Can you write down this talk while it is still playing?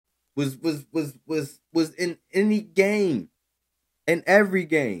was in any game, in every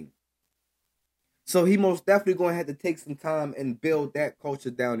game. So he most definitely gonna have to take some time and build that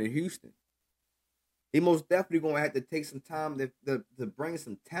culture down in Houston. He most definitely gonna have to take some time to bring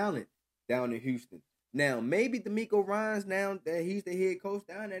some talent down in Houston. Now, maybe D'Amico Ryans, now that he's the head coach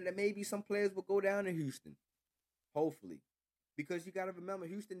down there, that maybe some players will go down to Houston. Hopefully. Because you gotta remember,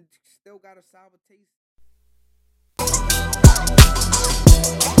 Houston still got a sour taste.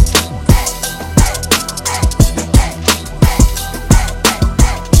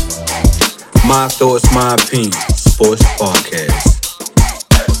 My thoughts, my opinion. Sports podcast.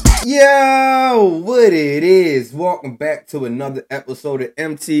 Yo, what it is? Welcome back to another episode of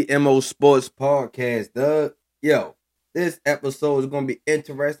MTMO Sports Podcast, Doug. Yo, this episode is gonna be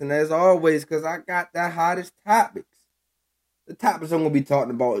interesting as always because I got the hottest topics. The topics I'm gonna be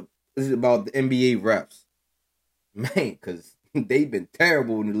talking about is about the NBA refs. Man, because they've been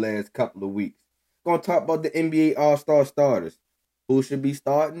terrible in the last couple of weeks. Gonna talk about the NBA All-Star starters. Who should be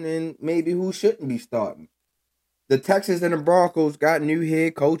starting and maybe who shouldn't be starting. The Texans and the Broncos got new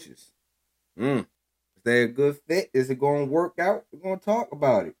head coaches. Is they a good fit? Is it going to work out? We're going to talk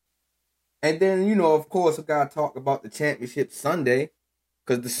about it. And then, of course, I got to talk about the championship Sunday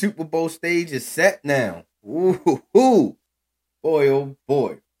because the Super Bowl stage is set now. Ooh, boy, oh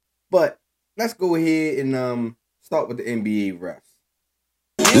boy. But let's go ahead and start with the NBA refs.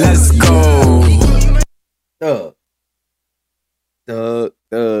 Let's go.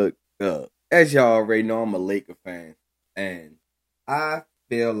 As y'all already know, I'm a Laker fan, and I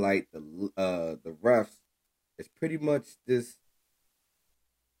feel like the refs is pretty much just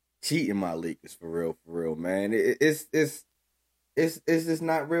cheating my Lakers for real, man. It's just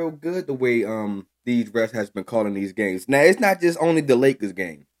not real good the way these refs has been calling these games. Now it's not just only the Lakers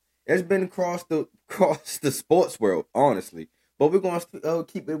game; it's been across the sports world, honestly. But we're gonna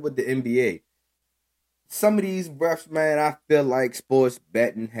keep it with the NBA. Some of these refs, man, I feel like sports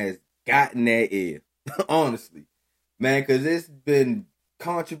betting has gotten their ear. Honestly. Man, because it's been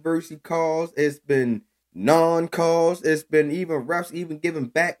controversy calls. It's been non-calls. It's been even refs even giving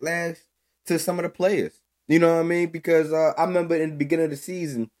backlash to some of the players. You know what I mean? Because I remember in the beginning of the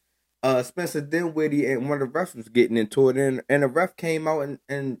season, Spencer Dinwiddie and one of the refs was getting into it. And the ref came out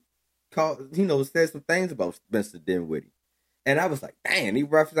and called, said some things about Spencer Dinwiddie. And I was like, damn, these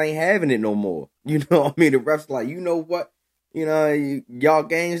refs ain't having it no more. You know what I mean? The refs like, you know what? Y'all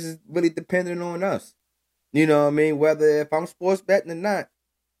games is really dependent on us. You know what I mean? Whether if I'm sports betting or not,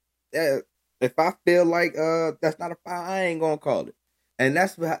 if I feel like that's not a foul, I ain't going to call it. And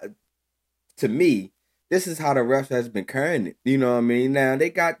that's what, to me, this is how the refs has been carrying it. You know what I mean? Now,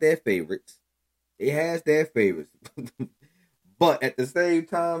 they got their favorites. It has their favorites. But at the same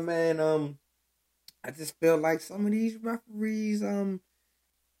time, man, I just feel like some of these referees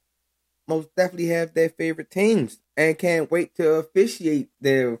most definitely have their favorite teams and can't wait to officiate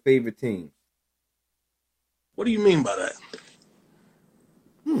their favorite teams. What do you mean by that?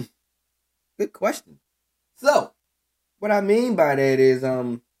 Good question. So, what I mean by that is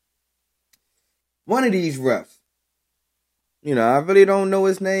one of these refs, I really don't know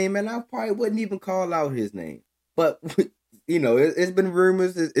his name and I probably wouldn't even call out his name. But it's been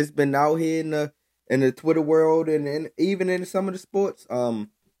rumors, it's been out here in the Twitter world and even in some of the sports columns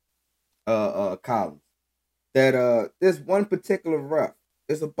that this one particular ref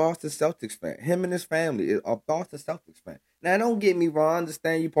is a Boston Celtics fan. Him and his family are Boston Celtics fan. Now don't get me wrong, I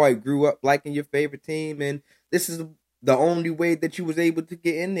understand you probably grew up liking your favorite team and this is the only way that you was able to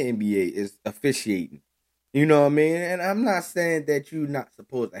get in the NBA is officiating. You know what I mean? And I'm not saying that you're not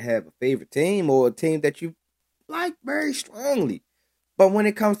supposed to have a favorite team or a team that you like very strongly. But when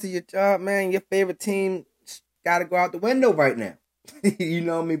it comes to your job, man, your favorite team got to go out the window right now. You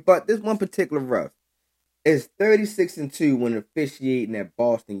know what I mean? But this one particular ref is 36-2 when officiating at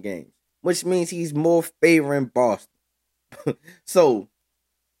Boston games, which means he's more favoring Boston. So,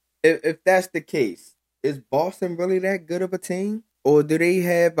 if that's the case, is Boston really that good of a team? Or do they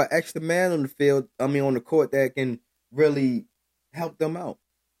have an extra man on the field, on the court that can really help them out?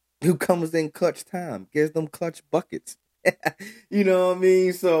 Who comes in clutch time, gives them clutch buckets. You know what I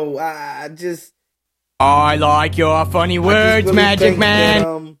mean? So I like your funny words, really Magic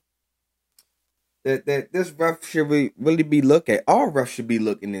Man. That this ref should really be looking at. All refs should be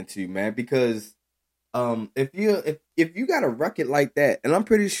looking into, man, because if you got a record like that, and I'm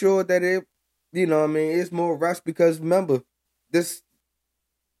pretty sure that it's more refs because remember this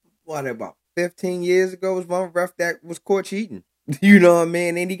about 15 years ago was one ref that was caught cheating. You know what I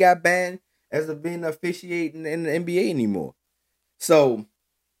mean? And he got banned as of being officiating in the NBA anymore. So,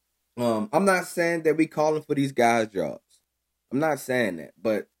 I'm not saying that we calling for these guys' jobs. I'm not saying that.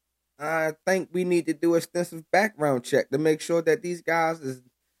 But I think we need to do extensive background check to make sure that these guys is,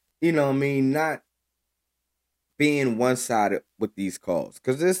 not being one-sided with these calls.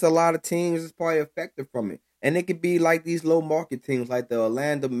 Because there's a lot of teams that's probably affected from it. And it could be like these low-market teams like the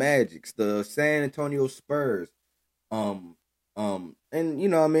Orlando Magics, the San Antonio Spurs, and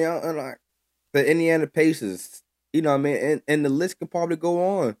like the Indiana Pacers, and the list could probably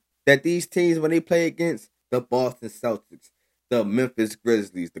go on. That these teams, when they play against the Boston Celtics, the Memphis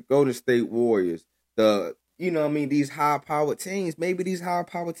Grizzlies, the Golden State Warriors, these high-powered teams, maybe these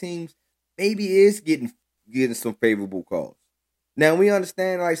high-powered teams is getting some favorable calls. Now, we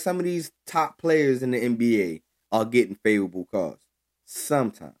understand, like, some of these top players in the NBA are getting favorable calls.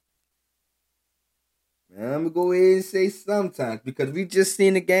 Sometimes. Now, I'm going to go ahead and say sometimes, because we just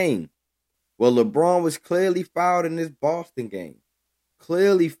seen a game. Well, LeBron was clearly fouled in this Boston game.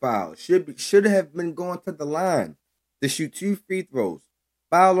 Clearly fouled. Should have been going to the line to shoot 2 free throws.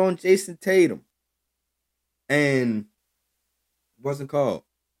 Foul on Jason Tatum. And wasn't called.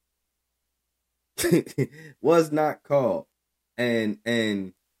 Was not called. And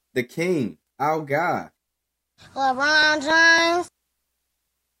the king, our guy, LeBron James,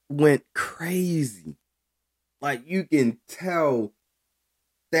 went crazy. Like, you can tell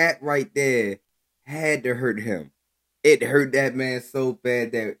that right there had to hurt him. It hurt that man so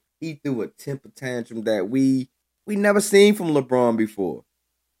bad that he threw a temper tantrum that we never seen from LeBron before.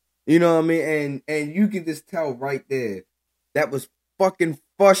 You know what I mean? And you can just tell right there that was fucking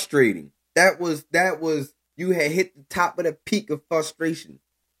frustrating. That was you had hit the top of the peak of frustration.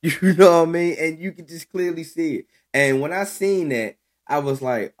 You know what I mean? And you can just clearly see it. And when I seen that, I was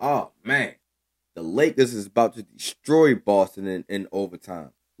like, oh man, the Lakers is about to destroy Boston in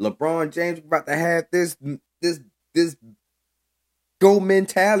overtime. LeBron James about to have this go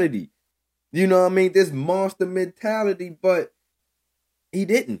mentality. You know what I mean? This monster mentality, but he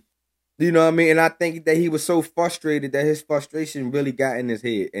didn't. You know what I mean? And I think that he was so frustrated that his frustration really got in his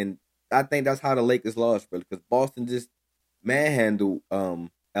head. And I think that's how the Lakers lost, really, because Boston just manhandled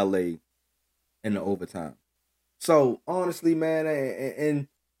LA in the overtime. So honestly, man,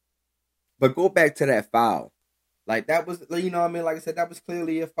 but go back to that foul. Like, that was, you know what I mean? Like I said, that was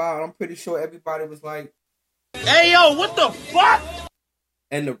clearly a foul. I'm pretty sure everybody was like, Hey, yo, what the fuck?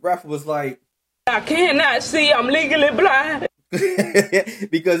 and the ref was like, I cannot see. I'm legally blind.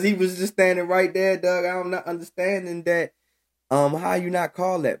 because he was just standing right there, Doug. I'm not understanding that. How you not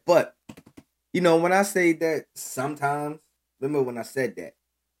call that? But when I say that, sometimes, remember when I said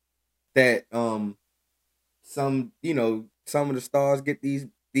that some of the stars get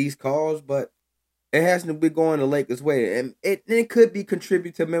these calls, but it hasn't been going the Lakers' way, and it could be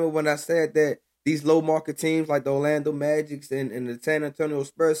contribute to. Remember when I said that these low market teams like the Orlando Magics and the San Antonio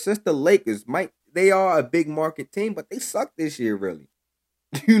Spurs, since the Lakers they are a big market team, but they suck this year, really.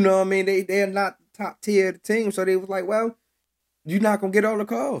 You know what I mean? They're not the top tier of the team, so they was like, well, you're not gonna get all the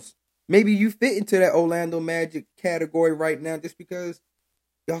calls. Maybe you fit into that Orlando Magic category right now just because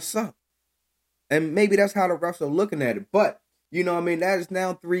y'all suck. And maybe that's how the refs are looking at it. But, you know what I mean? That is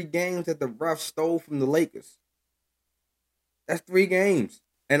now 3 games that the refs stole from the Lakers. That's 3 games.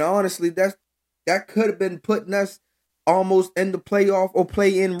 And honestly, that could have been putting us almost in the playoff or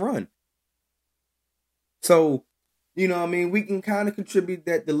play-in run. So, you know what I mean? We can kind of contribute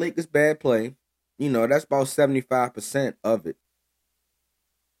that the Lakers' bad play. That's about 75% of it.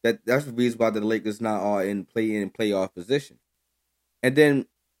 That's the reason why the Lakers now are in play-in and playoff position. And then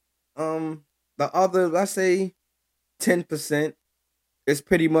the other, let's say 10%, is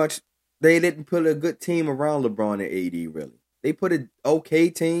pretty much they didn't put a good team around LeBron and AD, really. They put an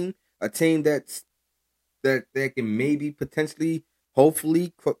okay team, a team that can maybe potentially,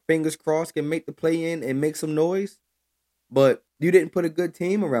 hopefully, fingers crossed, can make the play-in and make some noise. But you didn't put a good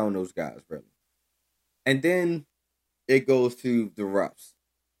team around those guys, really. And then it goes to the refs.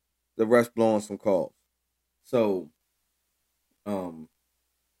 The refs blowing some calls. So,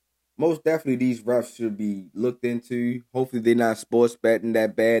 most definitely these refs should be looked into. Hopefully they're not sports betting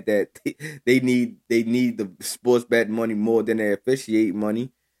that bad that they need the sports betting money more than their officiating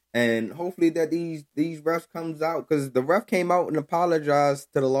money. And hopefully that these refs comes out, because the ref came out and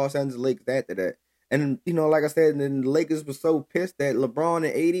apologized to the Los Angeles Lakers after that. And, like I said, then the Lakers were so pissed that LeBron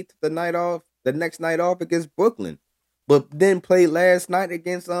and AD took the next night off against Brooklyn, but then played last night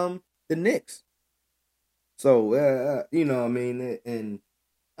against the Knicks. So, you know what I mean? And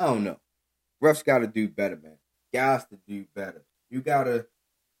I don't know. Refs got to do better, man. Guys to do better. You got to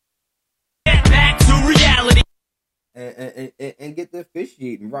Get back to reality. And get the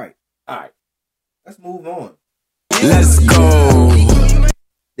officiating right. All right. Let's move on. Let's go.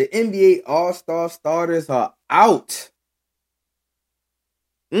 The NBA All-Star starters are out.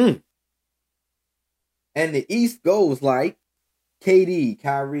 And the East goes like KD,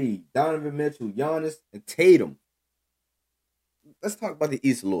 Kyrie, Donovan Mitchell, Giannis, and Tatum. Let's talk about the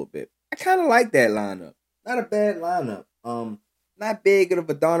East a little bit. I kind of like that lineup. Not a bad lineup. Not big of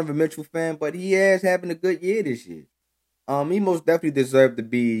a Donovan Mitchell fan, but he is having a good year this year. He most definitely deserved to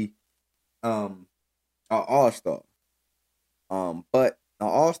be an all-star. But an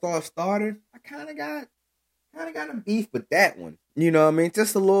all-star starter, I kind of got a beef with that one. You know what I mean?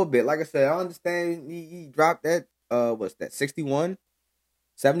 Just a little bit. Like I said, I understand he dropped that, what's that, 71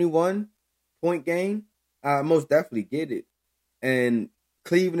 point game? I most definitely get it. And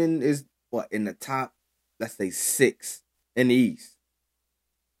Cleveland is, in the top, let's say 6 in the East.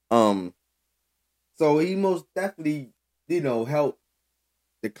 So he most definitely, helped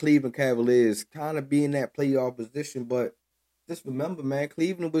the Cleveland Cavaliers kind of be in that playoff position. But just remember, man,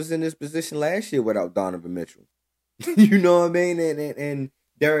 Cleveland was in this position last year without Donovan Mitchell. You know what I mean? And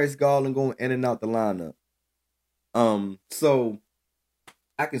Darius Garland going in and out the lineup. So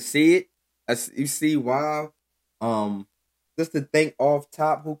I can see it. You see why. Just to think off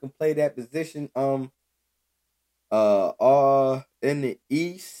top who can play that position. In the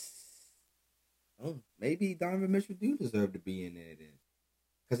East, maybe Donovan Mitchell do deserve to be in there then.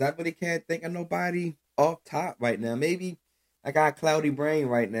 Because I really can't think of nobody off top right now. Maybe I got a cloudy brain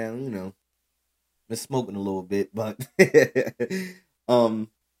right now, been smoking a little bit, but but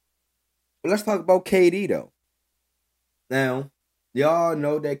let's talk about KD though. Now, y'all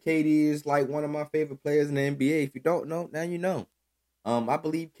know that KD is like one of my favorite players in the NBA. If you don't know, now you know. I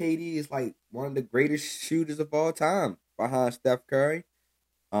believe KD is like one of the greatest shooters of all time behind Steph Curry.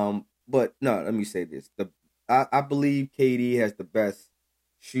 But no, let me say this. I believe KD has the best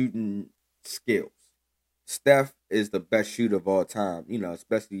shooting skills. Steph is the best shooter of all time,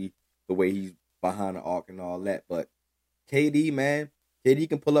 especially the way he's behind the arc and all that. But KD, man, KD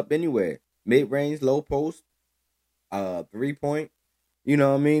can pull up anywhere. Mid-range, low post, 3-point. You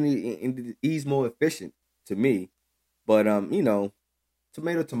know what I mean? He's more efficient to me. But,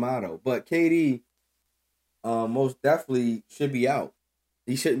 tomato. But KD most definitely should be out.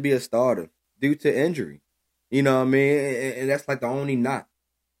 He shouldn't be a starter due to injury. You know what I mean? And that's like the only knock.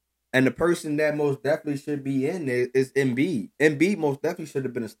 And the person that most definitely should be in there is Embiid. Embiid most definitely should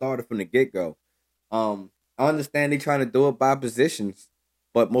have been a starter from the get-go. I understand they're trying to do it by positions,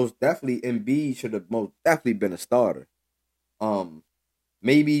 but most definitely Embiid should have most definitely been a starter.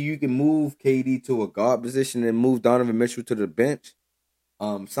 Maybe you can move KD to a guard position and move Donovan Mitchell to the bench.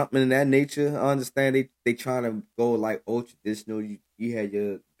 Something in that nature. I understand they trying to go like old traditional. You had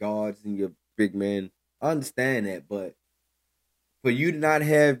your guards and your big men. I understand that, but for you to not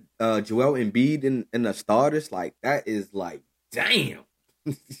have Joel Embiid in the starters, like that is like damn.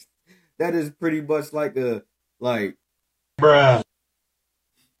 That is pretty much like bruh.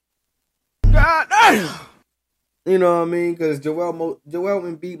 God damn! You know what I mean? Because Joel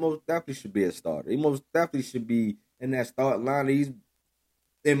Embiid most definitely should be a starter. He most definitely should be in that start line. He's,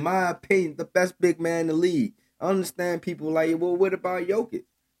 in my opinion, the best big man in the league. I understand people like, well, what about Jokic?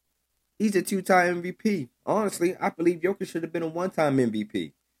 He's a 2-time MVP. Honestly, I believe Jokic should have been a 1-time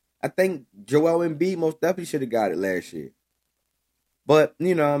MVP. I think Joel Embiid most definitely should have got it last year. But,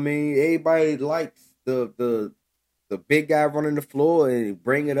 you know what I mean? Everybody likes the big guy running the floor and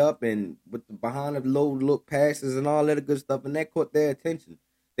bring it up and with the behind the low look passes and all that good stuff. And that caught their attention.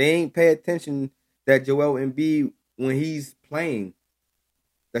 They ain't pay attention that Joel Embiid, when he's playing,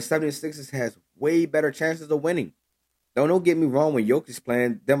 the 76ers has way better chances of winning. Don't get me wrong, when Jokic's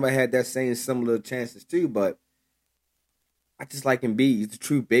playing, Denver had that same similar chances too, but I just like Embiid. He's a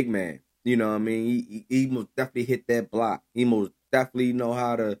true big man. You know what I mean? He most definitely hit that block. He most definitely know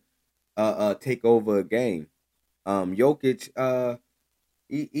how to take over a game. Jokic,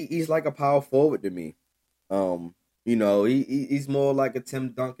 he's like a power forward to me. He's more like a Tim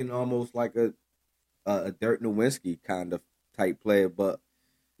Duncan, almost like a Dirk Nowitzki kind of type player, but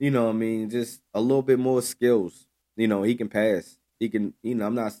you know what I mean, just a little bit more skills. He can pass. He can,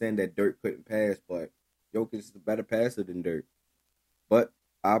 I'm not saying that Dirk couldn't pass, but Jokic is a better passer than Dirk. But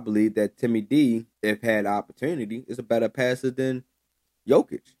I believe that Timmy D, if had opportunity, is a better passer than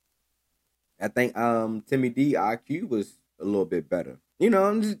Jokic. I think Timmy D IQ was a little bit better.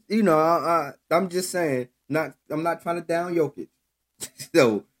 I'm just saying. I'm not trying to down Jokic.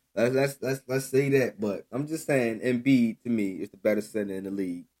 So let's say that. But I'm just saying, Embiid to me is the better center in the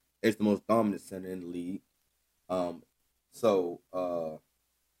league. It's the most dominant center in the league.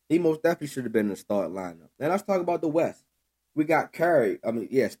 He most definitely should have been in the start lineup. Now let's talk about the West. We got Curry.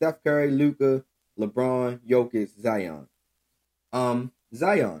 Steph Curry, Luka, LeBron, Jokic, Zion.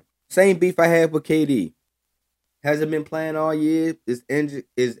 Zion. Same beef I had with KD. hasn't been playing all year. Is injured.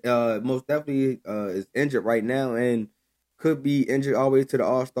 Is most definitely is injured right now and could be injured all the way to the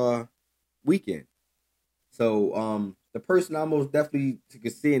All-Star weekend. So the person I most definitely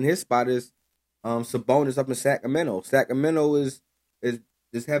could see in his spot is Sabonis up in Sacramento. Sacramento is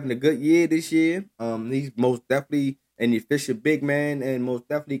having a good year this year. He's most definitely an efficient big man and most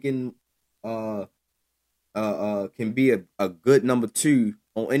definitely can be a good number 2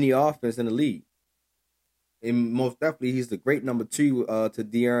 on any offense in the league. And most definitely he's the great number 2 to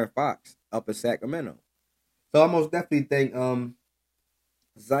De'Aaron Fox up in Sacramento. So I most definitely think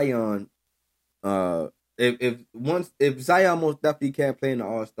Zion if Zion most definitely can't play in the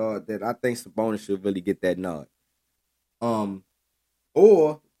All-Star, then I think Sabonis should really get that nod. Or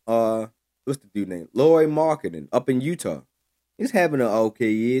what's the dude name? Lauri Markkanen up in Utah. He's having an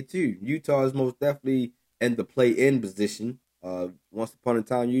okay year too. Utah is most definitely in the play-in position. Once upon a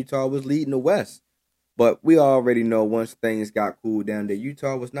time, Utah was leading the West. But we already know once things got cooled down that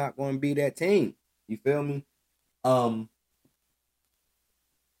Utah was not going to be that team. You feel me?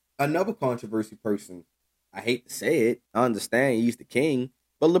 Another controversy person, I hate to say it, I understand he's the king,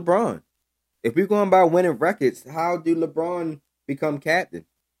 but LeBron. If we're going by winning records, how do LeBron become captain?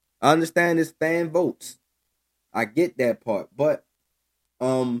 I understand his fan votes. I get that part, but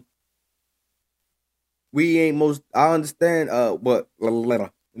we ain't most. I understand. But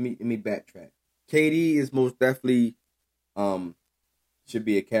let me backtrack. KD is most definitely should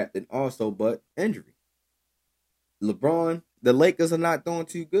be a captain also, but injury. LeBron, the Lakers are not doing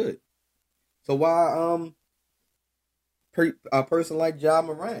too good. So why a person like Ja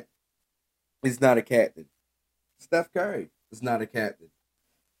Morant is not a captain? Steph Curry is not a captain.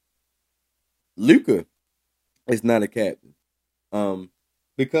 Luka is not a captain.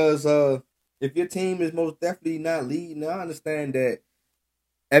 Because if your team is most definitely not leading, I understand that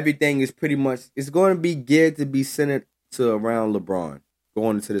everything is pretty much, it's going to be geared to be centered to around LeBron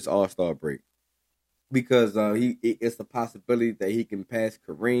going into this All-Star break. Because it's a possibility that he can pass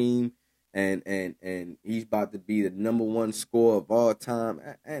Kareem and he's about to be the number 1 scorer of all time,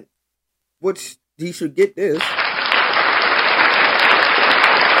 and which he should get this.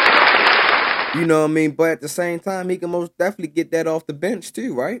 You know what I mean? But at the same time, he can most definitely get that off the bench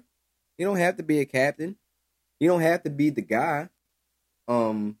too, right? You don't have to be a captain. You don't have to be the guy.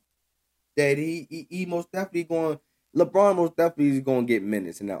 That he most definitely LeBron most definitely is going to get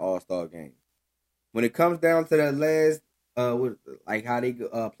minutes in that All-Star game. When it comes down to that last, like how they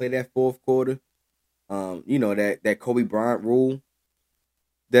play that fourth quarter, that Kobe Bryant rule,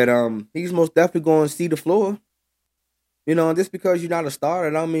 that he's most definitely going to see the floor. Just because you're not a starter,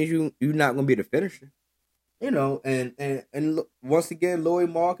 that don't mean you're not going to be the finisher. And once again, Lauri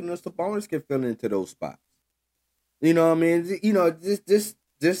Markkanen and Sabonis can fill into those spots. You know what I mean?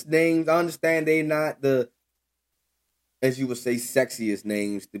 Just names, I understand they not the, as you would say, sexiest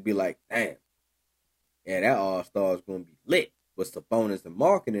names to be like, damn. Yeah, that All-Star is going to be lit with Sabonis and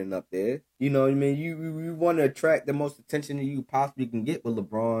Markkanen up there. You know what I mean? You want to attract the most attention that you possibly can get with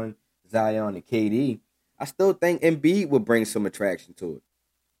LeBron, Zion, and KD. I still think Embiid will bring some attraction to it.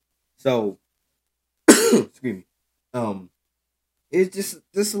 So, excuse me. It's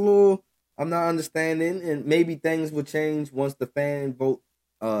just a little, I'm not understanding, and maybe things will change once the fan vote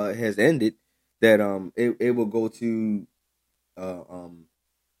has ended. That it will go to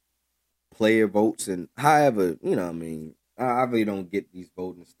player votes and however, I mean, I really don't get these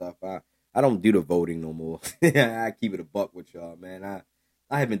voting stuff. I don't do the voting no more. I keep it a buck with y'all, man.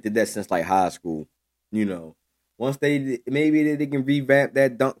 I haven't did that since like high school. Once they can revamp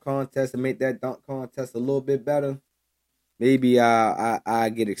that dunk contest and make that dunk contest a little bit better, maybe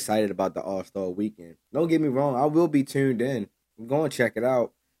I get excited about the All-Star weekend. Don't get me wrong, I will be tuned in. I'm going to check it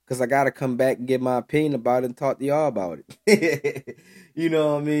out because I got to come back and get my opinion about it and talk to y'all about it. You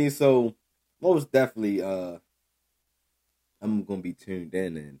know what I mean? So most definitely, I'm going to be tuned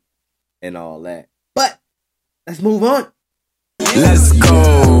in and all that. But let's move on. Let's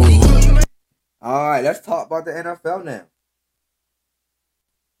go. All right, let's talk about the NFL now.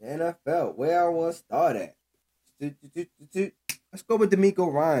 The NFL, where I want to start at. Let's go with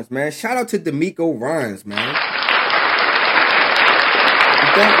DeMeco Ryans, man. Shout out to DeMeco Ryans, man.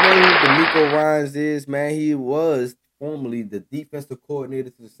 If you don't know who DeMeco Ryans is, man, he was formerly the defensive coordinator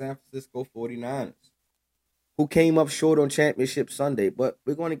to the San Francisco 49ers, who came up short on Championship Sunday, but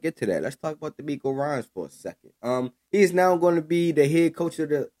we're going to get to that. Let's talk about DeMeco Ryans for a second. He is now going to be the head coach of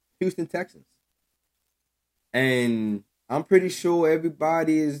the Houston Texans. And I'm pretty sure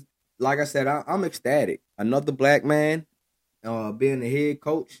everybody is, like I said, I'm ecstatic. Another black man being the head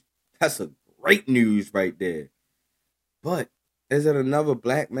coach, that's a great news right there. But is it another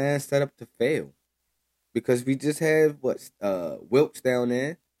black man set up to fail? because we just had Wilkes down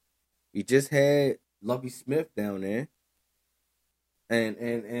there. We just had Lovie Smith down there,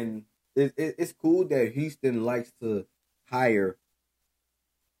 and it's cool that Houston likes to hire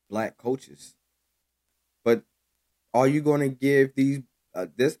black coaches, but are you going to give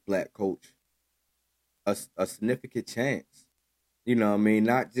this black coach a significant chance? You know what I mean?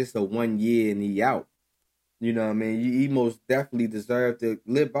 Not just a 1 year and he out. You know what I mean? He most definitely deserve to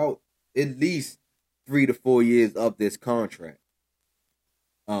live out at least 3 to 4 years of this contract.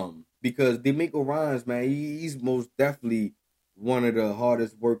 Because DeMeco Ryans, man, he's most definitely one of the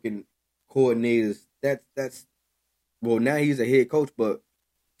hardest working coordinators. That's well, now he's a head coach, but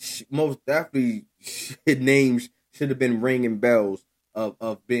most definitely his name should have been ringing bells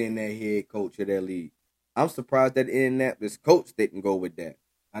of being that head coach of that league. I'm surprised that Indianapolis coach didn't go with that.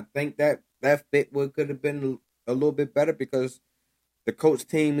 I think that fit could have been a little bit better because the coach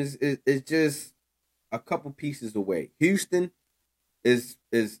team is just a couple pieces away. Houston is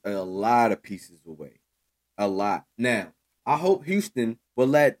a lot of pieces away. A lot. Now, I hope Houston will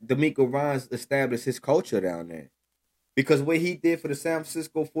let DeMeco Ryans establish his culture down there. Because what he did for the San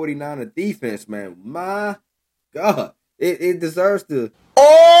Francisco 49er defense, man, my God, it deserves to.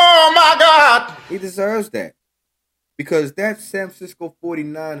 Oh my God! He deserves that. Because that San Francisco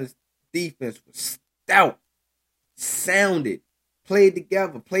 49ers defense was stout, sounded, played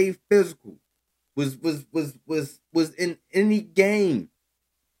together, played physical, was in any game,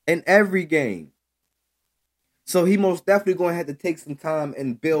 in every game. So he most definitely going to have to take some time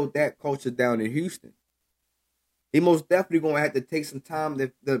and build that culture down in Houston. He most definitely going to have to take some time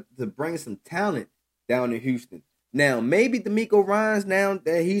to bring some talent down in Houston. Now, maybe DeMeco Ryans, now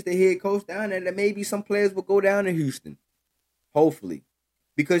that he's the head coach down there, that maybe some players will go down to Houston. Hopefully.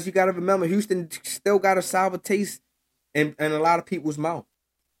 Because you got to remember, Houston still got a sour taste in a lot of people's mouth.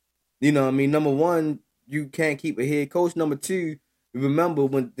 You know what I mean? Number one, you can't keep a head coach. Number two, remember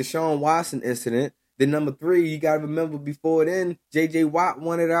when Deshaun Watson incident. Then number three, you got to remember before then, J.J. Watt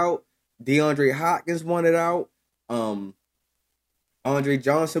wanted out. DeAndre Hopkins wanted out. Andre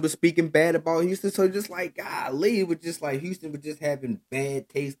Johnson was speaking bad about Houston. So just like, golly, it was just like Houston was just having bad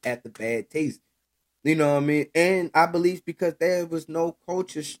taste after bad taste. You know what I mean? And I believe because there was no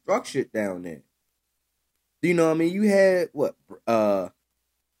culture structured down there. You know what I mean? You had,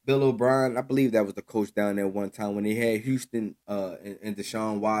 Bill O'Brien, I believe that was the coach down there one time when they had Houston and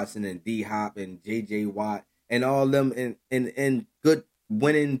Deshaun Watson and D-Hop and J.J. Watt and all of them in good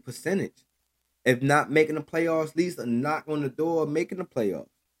winning percentage. If not making the playoffs, at least a knock on the door of making the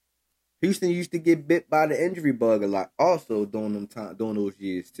playoffs. Houston used to get bit by the injury bug a lot also during those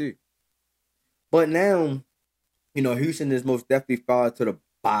years too. But now, you know, Houston is most definitely falling to the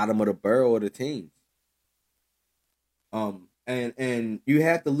bottom of the barrel of the teams. And you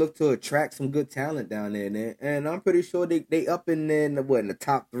have to look to attract some good talent down there, and I'm pretty sure they up in there in the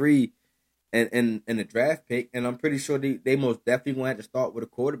top 3 and in the draft pick, and I'm pretty sure they most definitely gonna have to start with a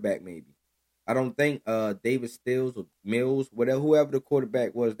quarterback maybe. I don't think David Stills or Mills, whoever the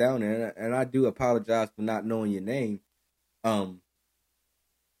quarterback was down there, and I do apologize for not knowing your name. I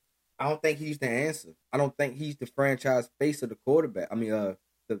don't think he's the answer. I don't think he's the franchise face of the quarterback. I mean,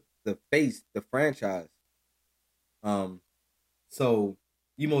 the face, the franchise. So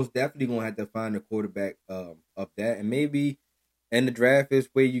you most definitely gonna have to find a quarterback of that, and maybe in the draft is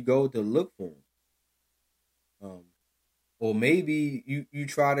where you go to look for him. Or maybe you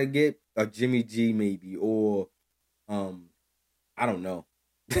try to get a Jimmy G, maybe, or I don't know.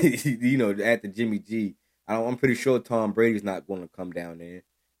 You know, at the Jimmy G, I'm pretty sure Tom Brady's not going to come down there.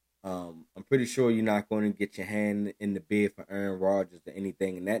 I'm pretty sure you're not going to get your hand in the bid for Aaron Rodgers or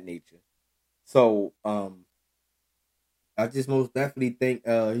anything in that nature. So, I just most definitely think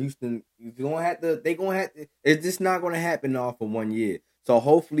Houston is gonna have to. It's just not going to happen all for 1 year. So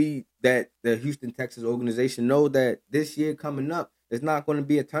hopefully that the Houston Texas organization know that this year coming up is not going to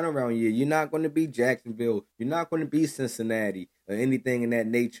be a turnaround year. You're not going to be Jacksonville. You're not going to be Cincinnati or anything in that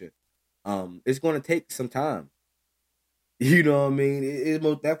nature. It's going to take some time. You know what I mean? It's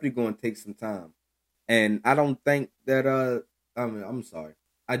most definitely going to take some time. And I don't think that I'm sorry.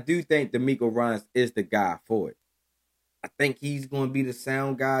 I do think DeMeco Ryans is the guy for it. I think he's going to be the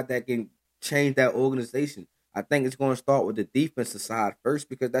sound guy that can change that organization. I think it's going to start with the defensive side first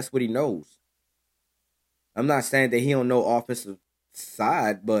because that's what he knows. I'm not saying that he don't know offensive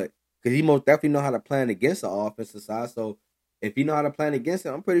side, but because he most definitely know how to plan against the offensive side. So if he know how to plan against it,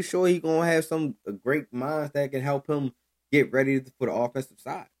 I'm pretty sure he's going to have some great minds that can help him get ready for the offensive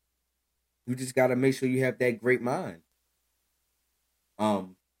side. You just got to make sure you have that great mind.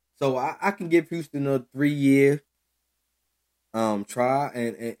 So I can give Houston a 3-year try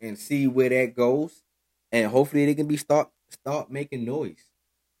and see where that goes. and hopefully they can start making noise.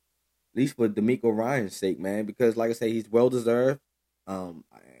 At least for D'Amico Ryan's sake, man, because like I say, he's well deserved.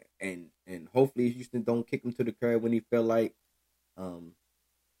 And hopefully Houston don't kick him to the curb when he feel like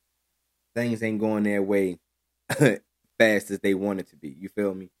things ain't going their way fast as they want it to be. You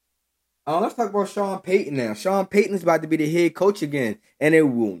feel me? Let's talk about Sean Payton now. Sean Payton is about to be the head coach again, and it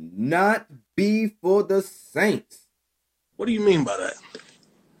will not be for the Saints. What do you mean by that?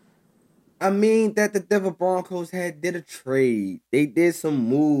 I mean that the Denver Broncos did a trade. They did some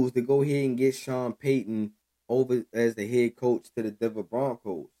moves to go ahead and get Sean Payton over as the head coach to the Denver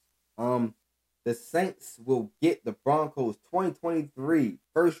Broncos. The Saints will get the Broncos 2023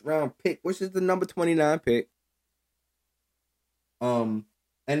 first round pick, which is the number 29 pick. And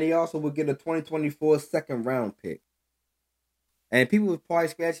they also will get a 2024 second round pick. And people was probably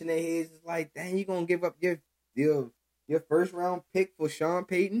scratching their heads like, dang, you gonna give up your first round pick for Sean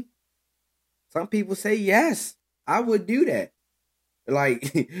Payton? Some people say yes, I would do that.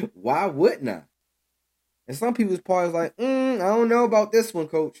 Like, why wouldn't I? And some people's probably like, I don't know about this one,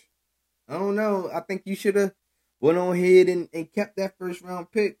 coach. I don't know. I think you should have went on ahead and kept that first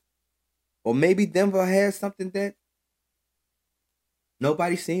round pick. Or maybe Denver has something that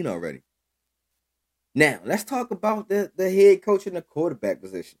nobody's seen already. Now, let's talk about the head coach and the quarterback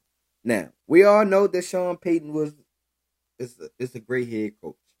position. Now, we all know that Sean Payton is a great head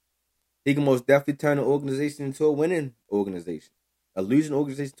coach. He can most definitely turn an organization into a winning organization. A losing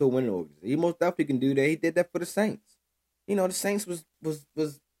organization to a winning organization. He most definitely can do that. He did that for the Saints. You know, the Saints was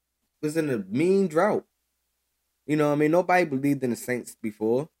in a mean drought. You know what I mean? Nobody believed in the Saints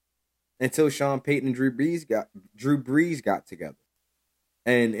before until Sean Payton and Drew Brees got together.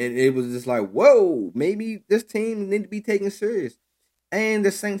 And it was just like, whoa, maybe this team need to be taken serious. And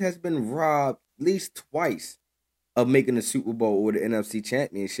the Saints has been robbed at least twice of making the Super Bowl or the NFC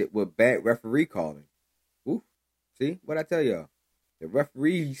Championship with bad referee calling. Ooh, see what I tell y'all? The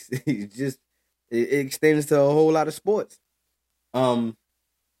referees it extends to a whole lot of sports.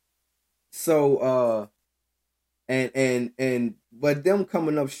 So but them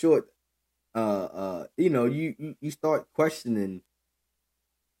coming up short, you know, you start questioning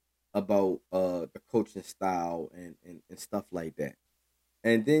about the coaching style and stuff like that.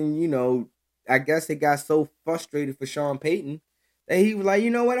 And then, you know, I guess it got so frustrated for Sean Payton that he was like, you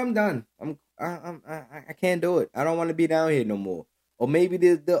know what, I'm done. I can't do it. I don't want to be down here no more. Or maybe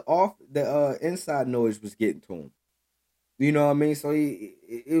the inside noise was getting to him. You know what I mean? So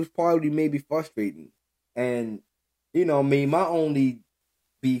it was probably maybe frustrating. And, you know, my only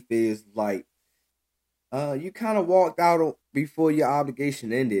beef is like, you kind of walked out before your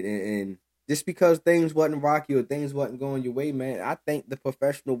obligation ended. And just because things wasn't rocky or things wasn't going your way, man, I think the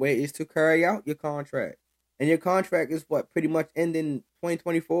professional way is to carry out your contract. And your contract is pretty much ending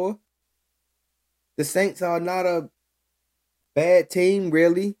 2024. The Saints are not a bad team,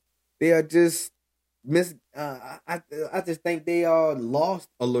 really. They are just I just think they are lost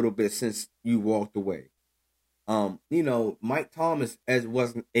a little bit since you walked away. You know, Mike Thomas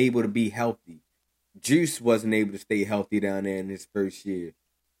wasn't able to be healthy. Juice wasn't able to stay healthy down there in his first year.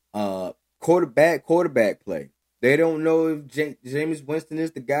 Quarterback play. They don't know if Jameis Winston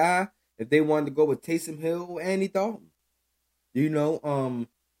is the guy. If they wanted to go with Taysom Hill or Andy Dalton. You know,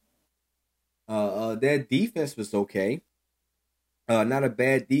 their defense was okay. Not a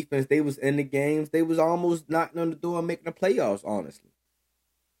bad defense. They was in the games. They was almost knocking on the door and making the playoffs, honestly.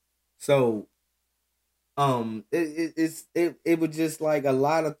 So, it was just like a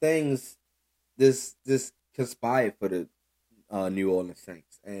lot of things this conspired for the New Orleans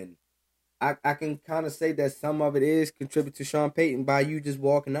Saints. And I can kind of say that some of it is contributed to Sean Payton by you just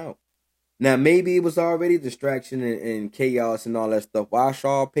walking out. Now, maybe it was already distraction and chaos and all that stuff while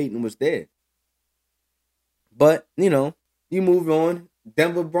Sean Payton was there. But, you know, you move on.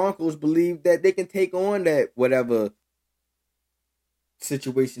 Denver Broncos believe that they can take on that whatever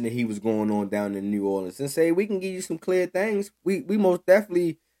situation that he was going on down in New Orleans and say, we can give you some clear things. We most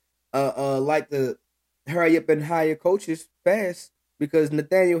definitely like to hurry up and hire coaches fast because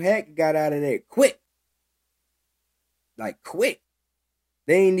Nathaniel Hackett got out of there quick. Like, quick.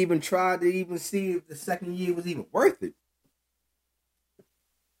 They ain't even tried to even see if the second year was even worth it.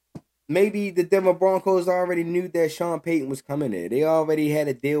 Maybe the Denver Broncos already knew that Sean Payton was coming there. They already had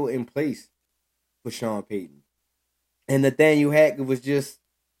a deal in place for Sean Payton. And Nathaniel Hackett was just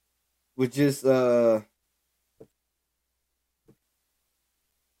I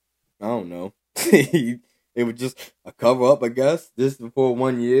don't know. It was just a cover up, I guess, just for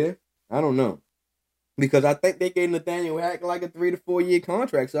 1 year. I don't know. Because I think they gave Nathaniel Hackett like a 3 to 4 year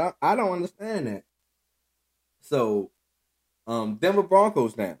contract. So I don't understand that. So, Denver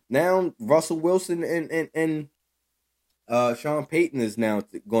Broncos now. Now Russell Wilson and Sean Payton is now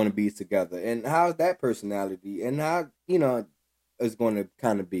going to be together. And how's that personality? And how, is going to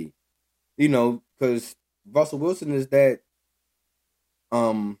kind of be? Because Russell Wilson is that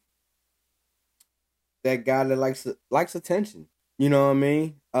guy that likes attention. You know what I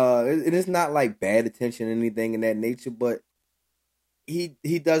mean? It is not like bad attention or anything in that nature, but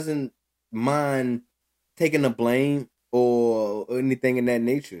he doesn't mind taking the blame or anything in that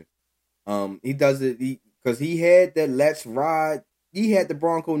nature. He does it because he had that let's ride. He had the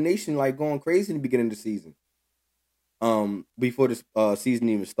Bronco Nation like going crazy in the beginning of the season. Before the season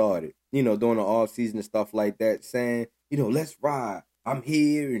even started, during the off season and stuff like that, saying, let's ride. I'm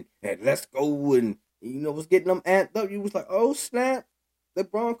here and let's go, and was getting them amped up. You was like, oh snap, the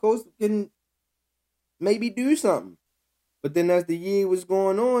Broncos can maybe do something. But then as the year was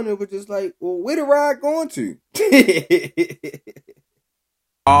going on, it was just like, well, where the ride going to?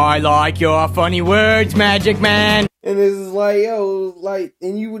 I like your funny words, Magic Man. And it's just like,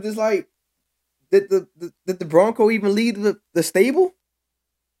 and you were just like, did the Bronco even leave the stable?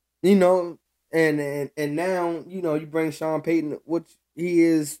 And now, you bring Sean Payton, which he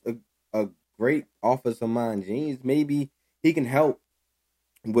is a great offensive mind genius. Maybe he can help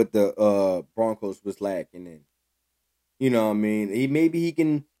with the Broncos was lacking in. You know what I mean? Maybe he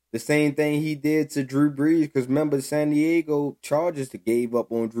can, the same thing he did to Drew Brees, because remember the San Diego Chargers that gave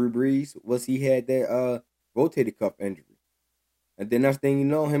up on Drew Brees was he had that rotator cuff injury. And then next thing you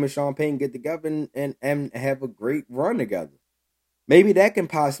know, him and Sean Payton get together and have a great run together. Maybe that can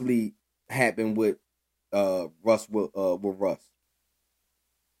possibly happen with Russ.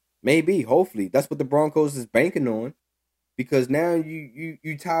 Maybe, hopefully. That's what the Broncos is banking on. Because now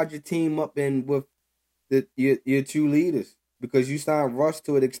you tied your team up in with your two leaders. Because you signed Russ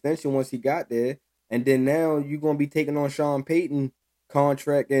to an extension once he got there. And then now you're going to be taking on Sean Payton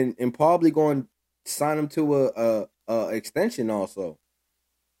contract and probably going to sign him to a extension also.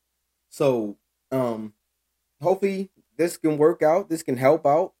 So, hopefully this can work out. This can help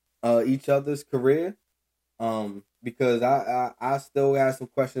out each other's career. Because I still got some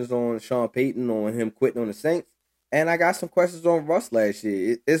questions on Sean Payton, on him quitting on the Saints. And I got some questions on Russ last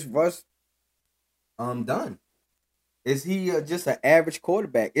year. Is Russ done? Is he just an average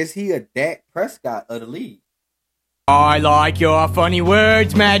quarterback? Is he a Dak Prescott of the league? I like your funny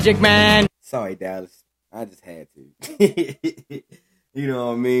words, Magic Man. Sorry, Dallas. I just had to. You know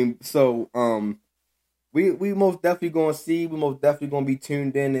what I mean? So, we most definitely gonna see. We most definitely gonna be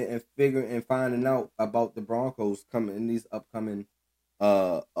tuned in and figuring and finding out about the Broncos coming in these upcoming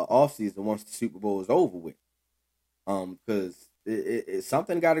off season once the Super Bowl is over with. Because it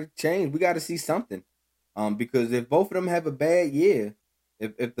something got to change. We got to see something. Because if both of them have a bad year,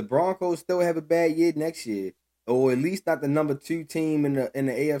 if the Broncos still have a bad year next year, or at least not the number 2 team in the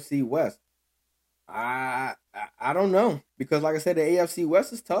AFC West, I don't know, because like I said, the AFC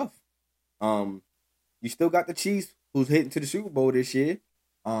West is tough. You still got the Chiefs, who's heading to the Super Bowl this year.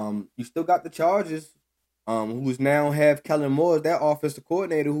 You still got the Chargers, who's now have Kellen Moore as their offensive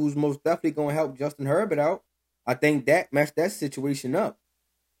coordinator, who's most definitely going to help Justin Herbert out. I think that messed that situation up.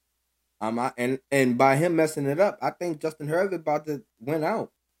 And by him messing it up, I think Justin Herbert about to win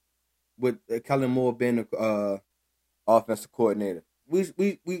out with Kellen Moore being the offensive coordinator.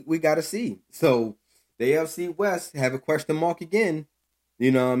 We got to see. So the AFC West have a question mark again. You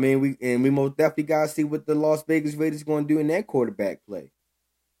know what I mean? We most definitely got to see what the Las Vegas Raiders going to do in their quarterback play.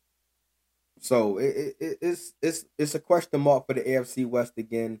 So it's a question mark for the AFC West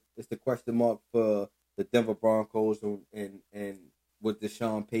again. It's the question mark for the Denver Broncos and with the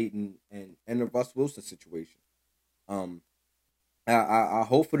Sean Payton and the Russ Wilson situation. I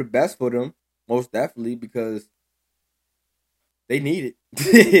hope for the best for them, most definitely, because they need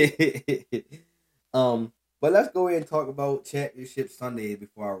it. But let's go ahead and talk about Championship Sunday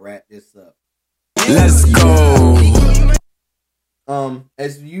before I wrap this up. Let's go.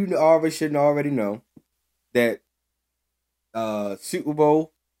 As you should already know, that Super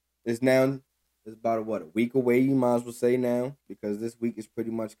Bowl is about a week away. You might as well say now, because this week is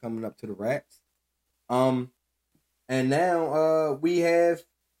pretty much coming up to the wraps. And now we have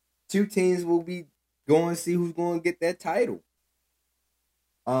 2 teams will be going to see who's going to get that title.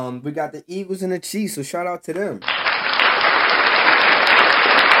 We got the Eagles and the Chiefs, so shout out to them.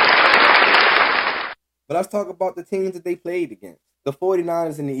 But let's talk about the teams that they played against. The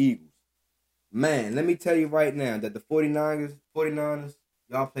 49ers and the Eagles. Man, let me tell you right now that the 49ers,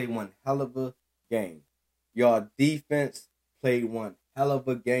 y'all played one hell of a game. Y'all defense played one hell of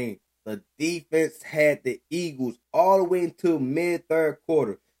a game. The defense had the Eagles all the way until mid-third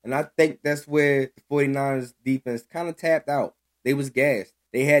quarter. And I think that's where the 49ers defense kind of tapped out. They was gassed.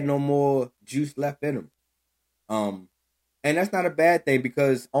 They had no more juice left in them. And that's not a bad thing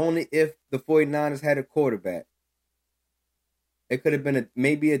because only if the 49ers had a quarterback, it could have been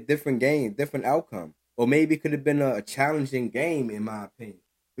maybe a different game, different outcome. Or maybe it could have been a challenging game, in my opinion.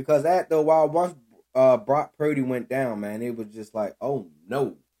 Because after a while, once Brock Purdy went down, man, it was just like, oh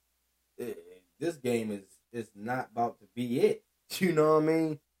no, this game is not about to be it. You know what I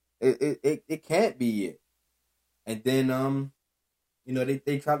mean? It can't be it. And then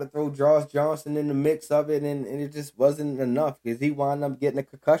they tried to throw Josh Johnson in the mix of it, and it just wasn't enough because he wound up getting a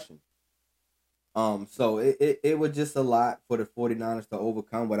concussion. So it was just a lot for the 49ers to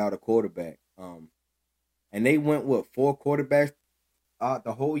overcome without a quarterback. And they went with 4 quarterbacks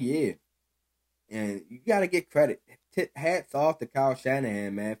the whole year. And you got to get credit. Hats off to Kyle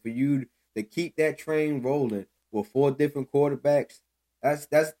Shanahan, man, for you to keep that train rolling with 4 different quarterbacks.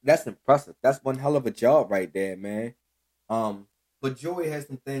 That's impressive. That's one hell of a job right there, man. But Joey has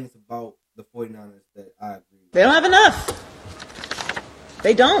some things about the 49ers that I agree with. They don't have enough.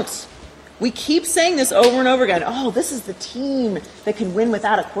 They don't. We keep saying this over and over again. Oh, this is the team that can win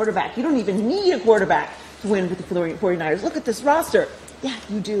without a quarterback. You don't even need a quarterback to win with the 49ers. Look at this roster. Yeah,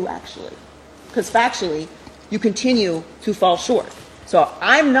 you do, actually. Because factually, you continue to fall short. So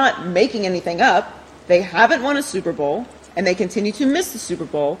I'm not making anything up. They haven't won a Super Bowl, and they continue to miss the Super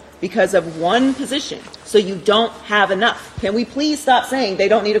Bowl because of one position. So you don't have enough. Can we please stop saying they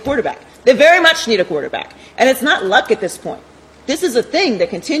don't need a quarterback? They very much need a quarterback. And it's not luck at this point. This is a thing that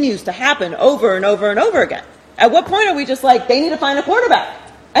continues to happen over and over and over again. At what point are we just like, they need to find a quarterback?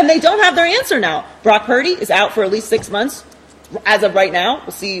 And they don't have their answer now. Brock Purdy is out for at least 6 months. As of right now,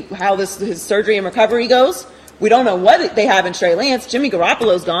 we'll see how his surgery and recovery goes. We don't know what they have in Trey Lance. Jimmy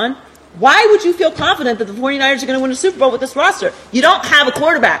Garoppolo's gone. Why would you feel confident that the 49ers are going to win a Super Bowl with this roster? You don't have a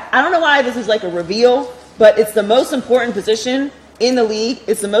quarterback. I don't know why this is like a reveal, but it's the most important position in the league.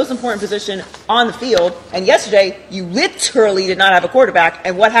 It's the most important position on the field. And yesterday, you literally did not have a quarterback.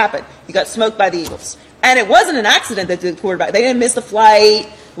 And what happened? You got smoked by the Eagles. And it wasn't an accident that the quarterback. They didn't miss the flight.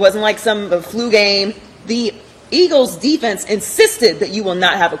 It wasn't like some flu game. The Eagles defense insisted that you will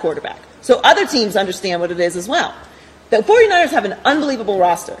not have a quarterback. So other teams understand what it is as well. The 49ers have an unbelievable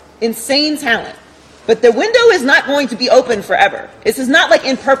roster, insane talent, but the window is not going to be open forever. This is not like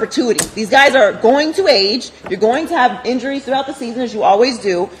in perpetuity. These guys are going to age. You're going to have injuries throughout the season, as you always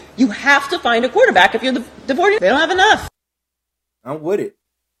do. You have to find a quarterback if you're the 49ers. They don't have enough. I'm with it.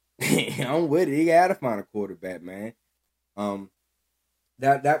 I'm with it. You got to find a quarterback, man.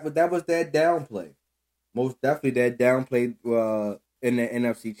 That was that downplay. Most definitely that downplay in the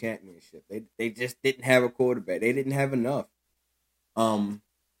NFC Championship. They just didn't have a quarterback. They didn't have enough.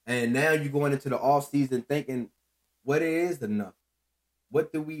 And now you're going into the offseason thinking, what is enough?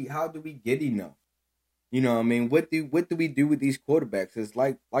 How do we get enough? You know what I mean? What do we do with these quarterbacks? It's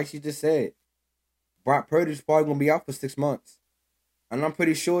like she just said, Brock Purdy's probably going to be out for 6 months. And I'm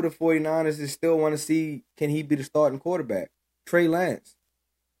pretty sure the 49ers is still want to see, can he be the starting quarterback? Trey Lance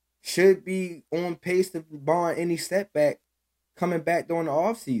should be on pace to bar any setback coming back during the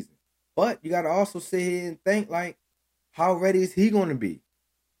offseason. But you got to also sit here and think, like, how ready is he going to be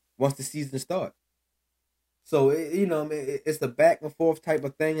once the season starts? So, it's a back and forth type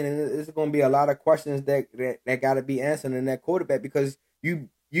of thing, and there's going to be a lot of questions that got to be answered in that quarterback because you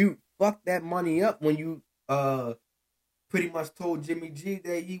fucked that money up when you pretty much told Jimmy G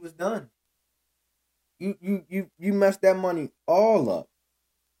that he was done. You messed that money all up.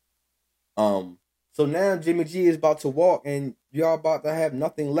 So now Jimmy G is about to walk, and y'all about to have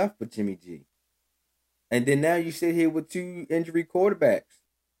nothing left for Jimmy G. And then now you sit here with 2 injury quarterbacks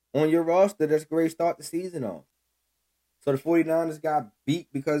on your roster that's great to start the season on. So the 49ers got beat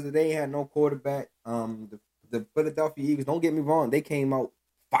because they ain't had no quarterback. The Philadelphia Eagles, don't get me wrong, they came out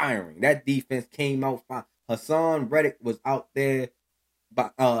firing. That defense came out fine. Hassan Reddick was out there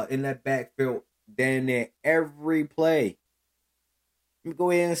in that backfield down there every play. Let me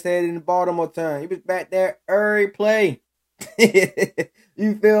go ahead and say it in the Baltimore time. He was back there every play.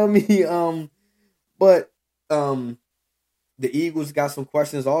 You feel me? But the Eagles got some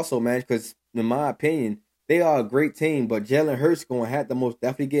questions also, man, because in my opinion, they are a great team, but Jalen Hurts going to have to most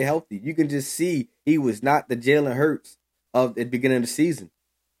definitely get healthy. You can just see he was not the Jalen Hurts of the beginning of the season.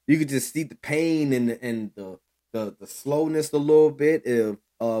 You could just see the pain and the slowness a little bit and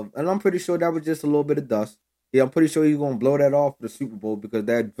I'm pretty sure that was just a little bit of dust. Yeah, I'm pretty sure he's going to blow that off for the Super Bowl because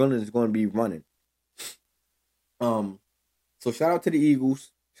that adrenaline is going to be running. So shout out to the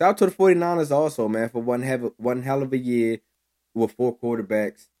Eagles. Shout out to the 49ers also, man, for one hell of a year with 4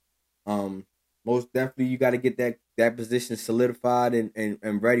 quarterbacks. Most definitely, you got to get that position solidified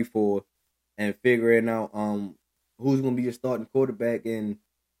and ready for, and figuring out who's gonna be your starting quarterback in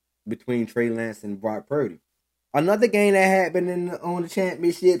between Trey Lance and Brock Purdy. Another game that happened on the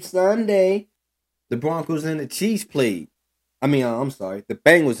championship Sunday, the Broncos and the Chiefs played. I'm sorry, the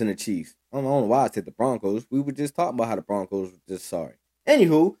Bengals and the Chiefs. I don't know why I said the Broncos. We were just talking about how the Broncos were just sorry.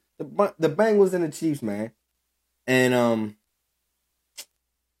 Anywho, the Bengals and the Chiefs, man. And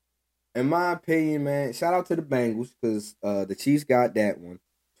in my opinion, man, shout out to the Bengals because the Chiefs got that one,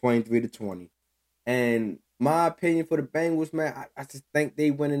 23-20. And my opinion for the Bengals, man, I just think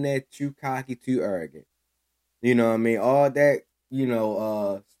they went in there too cocky, too arrogant. You know what I mean? All that,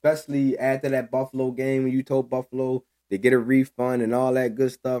 especially after that Buffalo game when you told Buffalo to get a refund and all that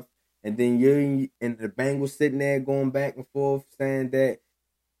good stuff. And then you and the Bengals sitting there going back and forth saying that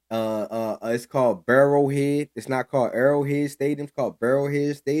it's called Barrowhead. It's not called Arrowhead Stadium. It's called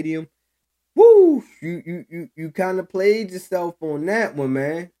Barrowhead Stadium. Woo! You kind of played yourself on that one,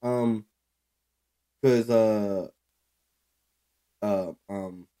 man. Because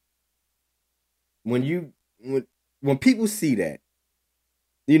when people see that,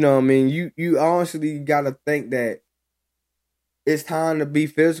 you know what I mean, you honestly gotta think that it's time to be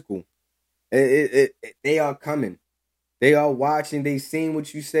physical. They are coming. They are watching. They seen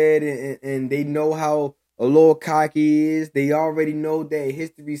what you said, and they know how a little cocky he is. They already know that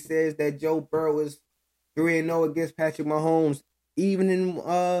history says that Joe Burrow is 3-0 against Patrick Mahomes, even in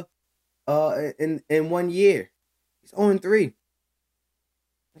 1 year. He's 0-3.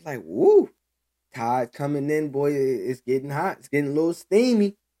 It's like, woo. Tide coming in, boy. It's getting hot. It's getting a little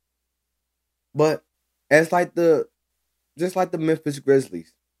steamy. But just like the Memphis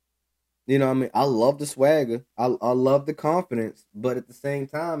Grizzlies. You know what I mean? I love the swagger. I love the confidence. But at the same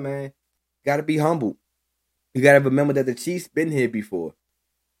time, man, got to be humble. You got to remember that the Chiefs been here before.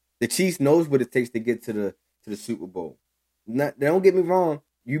 The Chiefs knows what it takes to get to the Super Bowl. Don't get me wrong.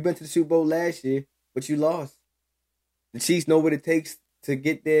 You've been to the Super Bowl last year, but you lost. The Chiefs know what it takes to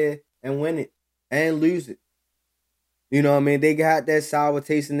get there and win it and lose it. You know what I mean? They got that sour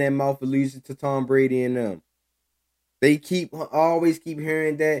taste in their mouth for losing to Tom Brady and them. They always keep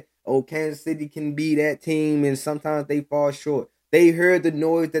hearing that, oh, Kansas City can be that team, and sometimes they fall short. They heard the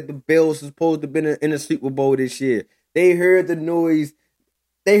noise that the Bills are supposed to be in the Super Bowl this year. They heard the noise.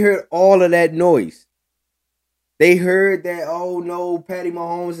 They heard all of that noise. They heard that, oh no, Patty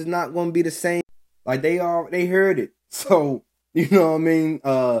Mahomes is not going to be the same. Like they heard it. So, you know what I mean?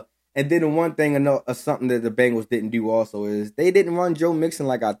 And then the one thing, something that the Bengals didn't do also is they didn't run Joe Mixon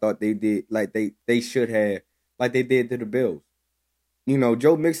like I thought they did, like they should have, like they did to the Bills. You know,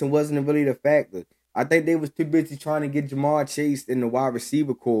 Joe Mixon wasn't really the factor. I think they was too busy trying to get Jamar Chase and the wide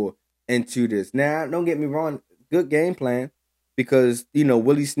receiver core into this. Now, don't get me wrong, good game plan because, you know,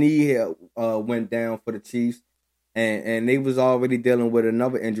 Willie Snead went down for the Chiefs and they was already dealing with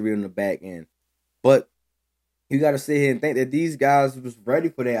another injury on the back end. But you got to sit here and think that these guys was ready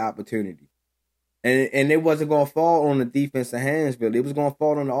for their opportunity. And it wasn't going to fall on the defensive hands, really. It was going to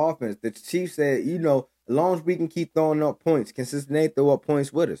fall on the offense. The Chiefs said, you know, as long as we can keep throwing up points, can Cincinnati throw up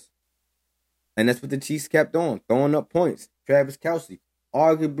points with us? And that's what the Chiefs kept on, throwing up points. Travis Kelce,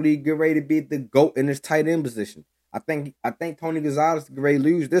 arguably get ready to be the GOAT in his tight end position. I think Tony Gonzalez get ready to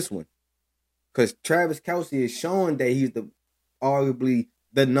lose this one. Because Travis Kelce is showing that he's arguably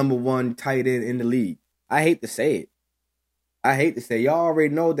the number one tight end in the league. I hate to say it. Y'all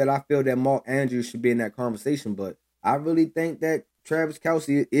already know that I feel that Mark Andrews should be in that conversation, but I really think that Travis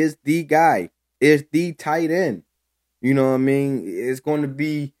Kelce is the guy. Is the tight end. You know what I mean? It's going to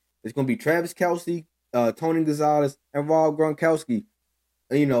be Travis Kelce, Tony Gonzalez, and Rob Gronkowski.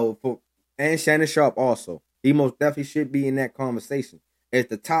 You know, and Shannon Sharp also. He most definitely should be in that conversation. It's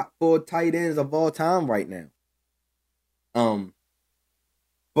the top 4 tight ends of all time right now.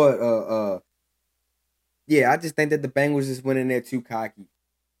 Yeah, I just think that the Bengals just went in there too cocky.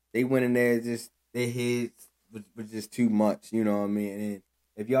 They went in there their heads was just too much. You know what I mean? And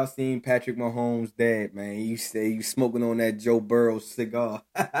if y'all seen Patrick Mahomes' dad, man, you say you smoking on that Joe Burrow cigar.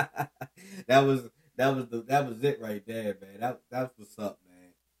 that was it right there, man. That's what's up,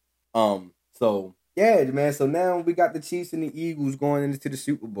 man. So yeah, man. So now we got the Chiefs and the Eagles going into the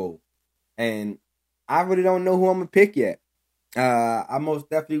Super Bowl, and I really don't know who I'm gonna pick yet. I most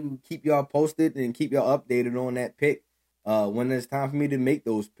definitely will keep y'all posted and keep y'all updated on that pick when it's time for me to make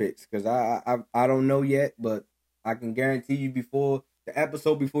those picks, because I don't know yet, but I can guarantee you before the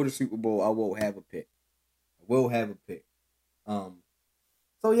episode before the Super Bowl, I will have a pick.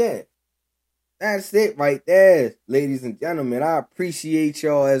 So yeah, that's it right there, ladies and gentlemen. I appreciate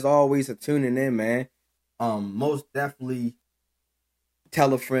y'all as always for tuning in, man. Most definitely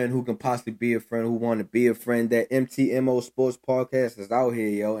tell a friend who can possibly be a friend who want to be a friend. That MTMO Sports Podcast is out here,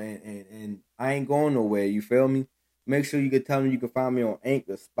 yo, and I ain't going nowhere. You feel me? Make sure you can tell them you can find me on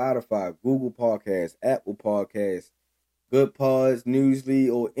Anchor, Spotify, Google Podcasts, Apple Podcasts, Good Pods,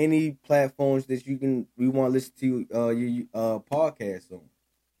 Newsly, or any platforms that we want to listen to your podcast on.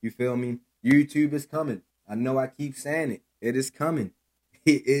 You feel me? YouTube is coming. I know I keep saying it. It is coming.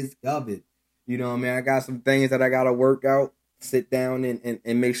 It is coming. You know what I mean? I got some things that I got to work out, sit down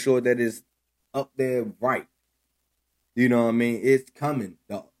and make sure that it's up there right. You know what I mean? It's coming.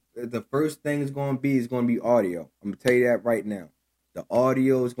 The first thing is going to be audio. I'm going to tell you that right now. The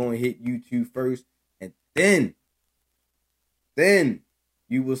audio is going to hit YouTube first, and then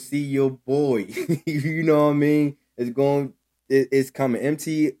you will see your boy. You know what I mean? It's coming.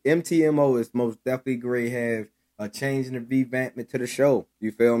 MTMO is most definitely great. Have a change and a revampment to the show.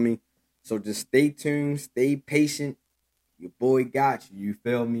 You feel me? So just stay tuned, stay patient. Your boy got you. You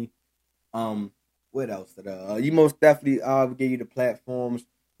feel me? What else? You most definitely will give you the platforms.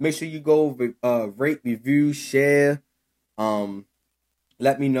 Make sure you go rate, review, share.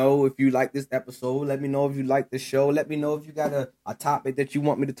 Let me know if you like this episode. Let me know if you like the show. Let me know if you got a topic that you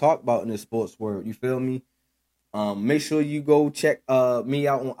want me to talk about in the sports world. You feel me? Make sure you go check me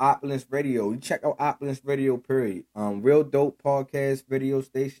out on Opulence Radio. You check out Opulence Radio, period. Real dope podcast radio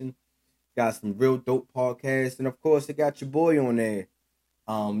station. Got some real dope podcasts. And of course, it got your boy on there.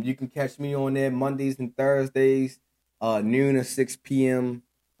 You can catch me on there Mondays and Thursdays, noon or 6 p.m.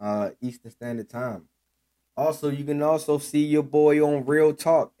 Eastern Standard Time. Also, you can also see your boy on Real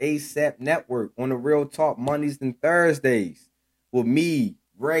Talk ASAP Network on the Real Talk Mondays and Thursdays with me,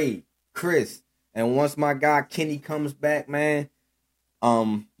 Ray, Chris. And once my guy Kenny comes back, man,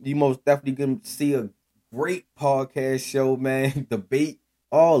 you most definitely gonna see a great podcast show, man. Debate,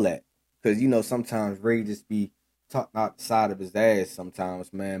 all that. Because, you know, sometimes Ray just be talking out the side of his ass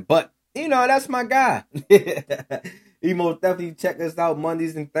sometimes, man. But, you know, that's my guy. You most definitely check us out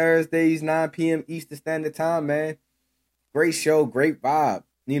Mondays and Thursdays, 9 p.m. Eastern Standard Time, man. Great show, great vibe.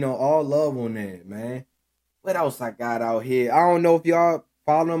 You know, all love on there, man. What else I got out here? I don't know if y'all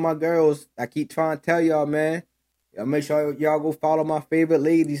following my girls. I keep trying to tell y'all, man. Y'all make sure y'all go follow my favorite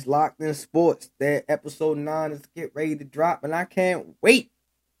ladies, Locked In Sports. Their episode 9 is get ready to drop, and I can't wait.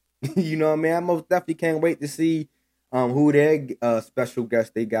 You know what I mean? I most definitely can't wait to see who their special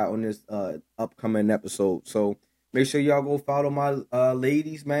guest they got on this upcoming episode. So make sure y'all go follow my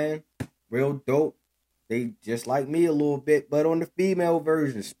ladies, man. Real dope. They just like me a little bit, but on the female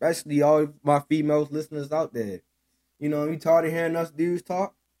version, especially all my females listeners out there. You know, you tired of hearing us dudes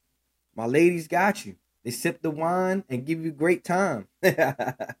talk? My ladies got you. They sip the wine and give you a great time.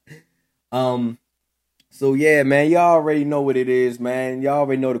 So yeah, man, y'all already know what it is, man. Y'all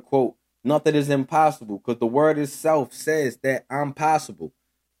already know the quote. Nothing is impossible, because the word itself says that I'm possible.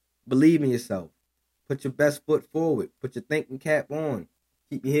 Believe in yourself. Put your best foot forward. Put your thinking cap on.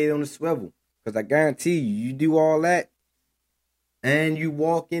 Keep your head on the swivel. Because I guarantee you do all that, and you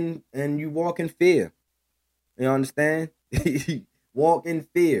walk in fear. You understand? Walk in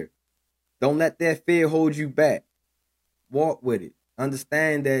fear. Don't let that fear hold you back. Walk with it.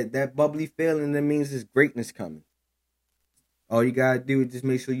 Understand that bubbly feeling, that means there's greatness coming. All you gotta do is just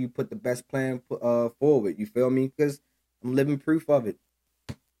make sure you put the best plan forward. You feel me? Because I'm living proof of it.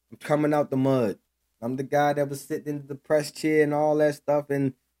 I'm coming out the mud. I'm the guy that was sitting in the press chair and all that stuff,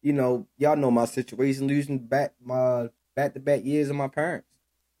 and you know, y'all know my situation, losing my back-to-back years of my parents.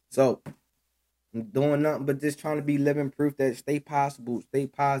 So I'm doing nothing but just trying to be living proof that stay possible, stay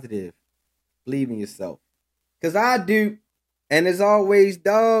positive, believe in yourself. Because I do. And as always,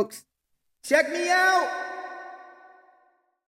 dogs, check me out.